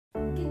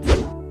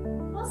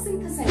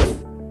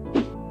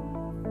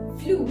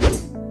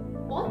flute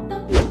or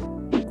tabla?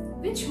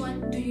 Which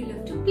one do you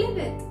love to play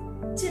with?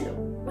 Chalo,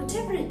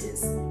 whatever it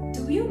is,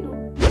 do you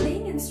know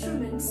playing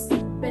instruments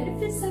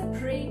benefits our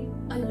brain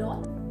a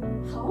lot?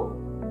 How?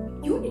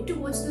 You need to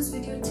watch this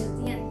video till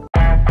the end.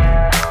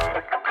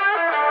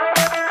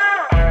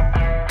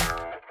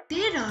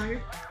 There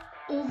are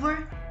over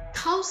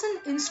 1,000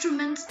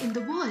 instruments in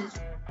the world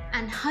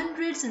and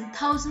hundreds and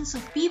thousands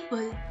of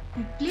people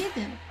who play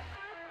them.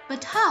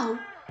 But how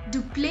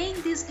do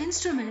playing these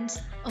instruments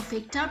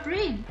affect our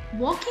brain?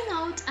 Working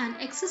out and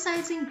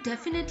exercising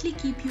definitely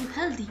keep you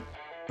healthy.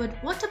 But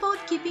what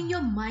about keeping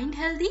your mind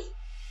healthy?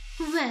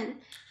 Well,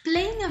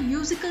 playing a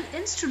musical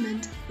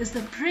instrument is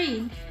the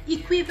brain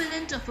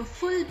equivalent of a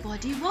full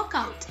body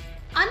workout.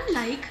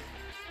 Unlike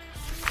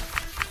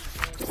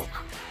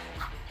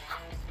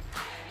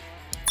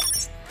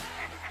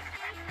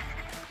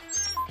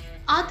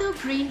other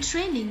brain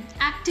training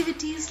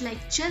activities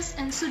like chess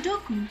and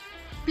Sudoku,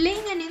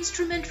 playing an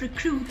instrument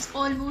recruits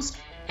almost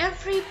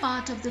every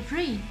part of the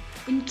brain,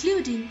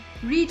 including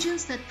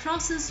regions that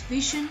process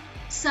vision,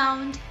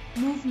 sound,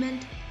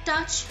 movement,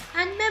 touch,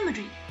 and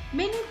memory.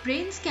 Many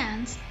brain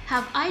scans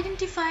have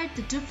identified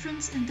the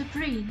difference in the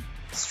brain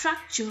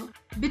structure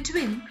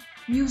between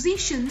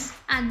musicians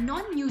and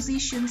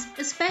non-musicians,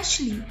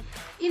 especially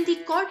in the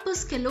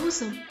corpus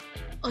callosum,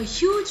 a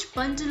huge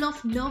bundle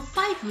of nerve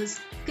fibers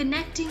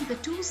connecting the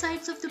two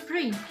sides of the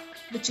brain,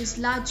 which is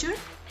larger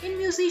in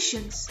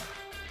musicians.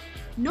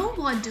 No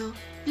wonder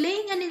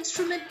playing an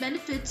instrument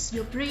benefits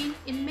your brain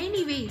in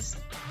many ways.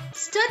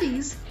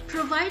 Studies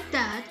provide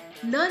that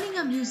learning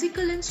a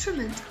musical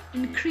instrument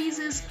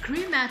increases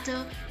gray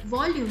matter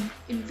volume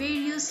in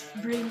various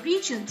brain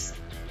regions.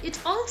 It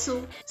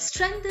also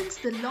strengthens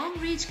the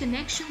long-range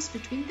connections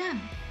between them.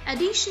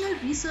 Additional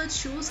research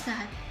shows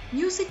that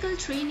musical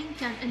training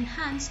can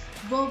enhance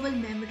verbal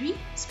memory,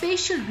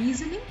 spatial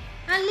reasoning,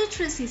 and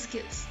literacy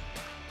skills.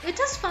 It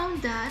is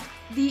found that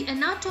the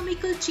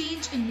anatomical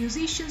change in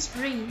musicians'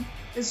 brain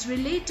is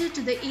related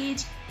to the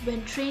age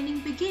when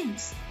training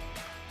begins.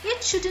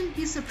 It shouldn't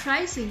be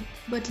surprising,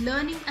 but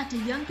learning at a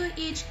younger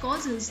age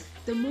causes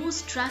the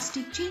most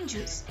drastic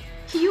changes.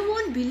 You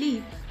won't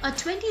believe a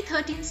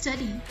 2013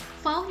 study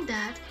found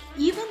that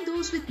even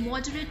those with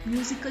moderate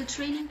musical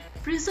training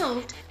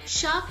preserved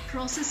sharp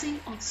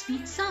processing of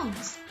speech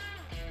sounds.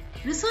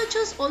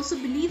 Researchers also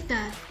believe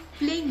that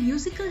playing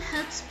musical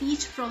helps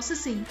speech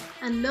processing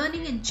and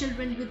learning in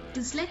children with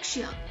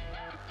dyslexia.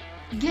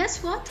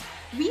 Guess what?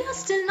 We are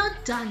still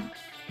not done.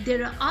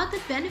 There are other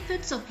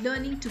benefits of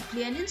learning to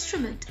play an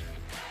instrument.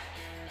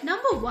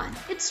 Number 1,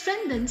 it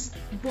strengthens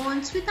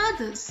bonds with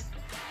others.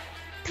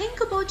 Think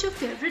about your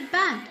favorite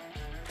band.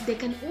 They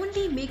can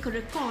only make a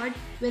record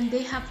when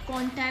they have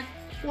contact,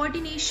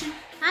 coordination,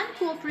 and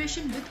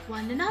cooperation with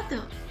one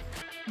another.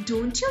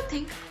 Don't you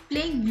think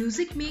playing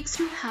music makes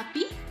you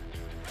happy?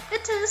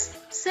 It is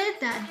said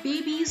that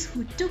babies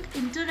who took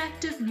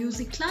interactive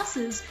music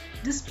classes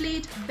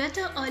displayed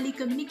better early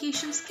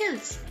communication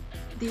skills.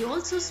 They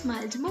also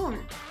smiled more.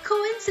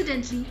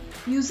 Coincidentally,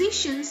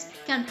 musicians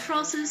can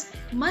process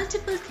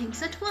multiple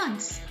things at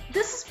once.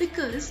 This is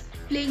because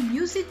playing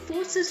music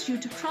forces you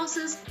to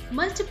process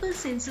multiple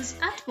senses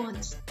at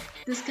once.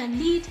 This can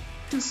lead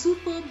to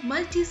superb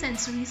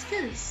multisensory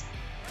skills.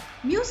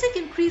 Music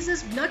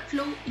increases blood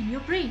flow in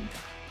your brain.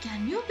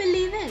 Can you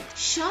believe it?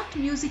 Short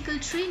musical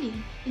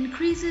training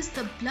increases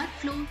the blood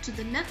flow to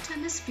the left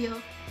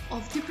hemisphere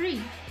of the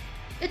brain.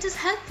 It is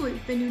helpful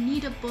when you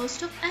need a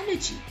burst of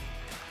energy.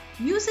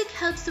 Music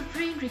helps the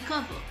brain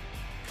recover.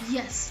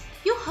 Yes,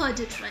 you heard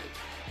it right.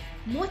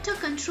 Motor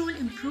control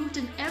improved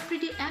in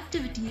everyday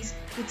activities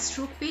with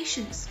stroke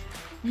patients.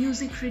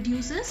 Music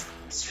reduces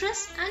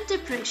stress and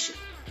depression.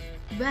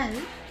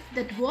 Well,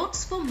 that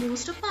works for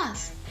most of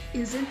us,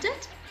 isn't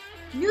it?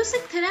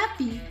 Music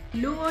therapy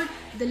lowered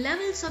the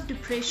levels of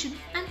depression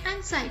and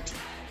anxiety.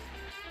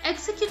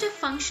 Executive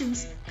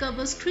functions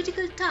covers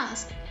critical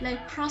tasks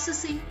like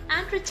processing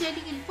and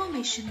retaining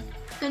information,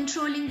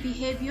 controlling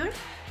behavior,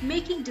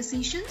 making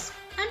decisions,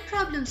 and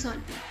problem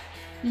solving.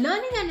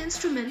 Learning an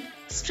instrument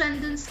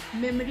strengthens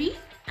memory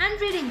and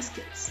reading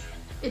skills.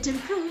 It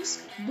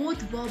improves both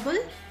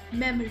verbal,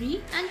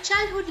 memory, and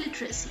childhood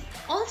literacy.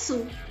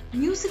 Also,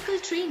 musical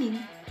training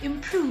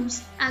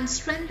improves and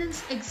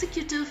strengthens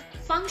executive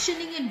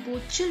functioning in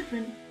both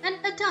children and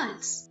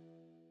adults.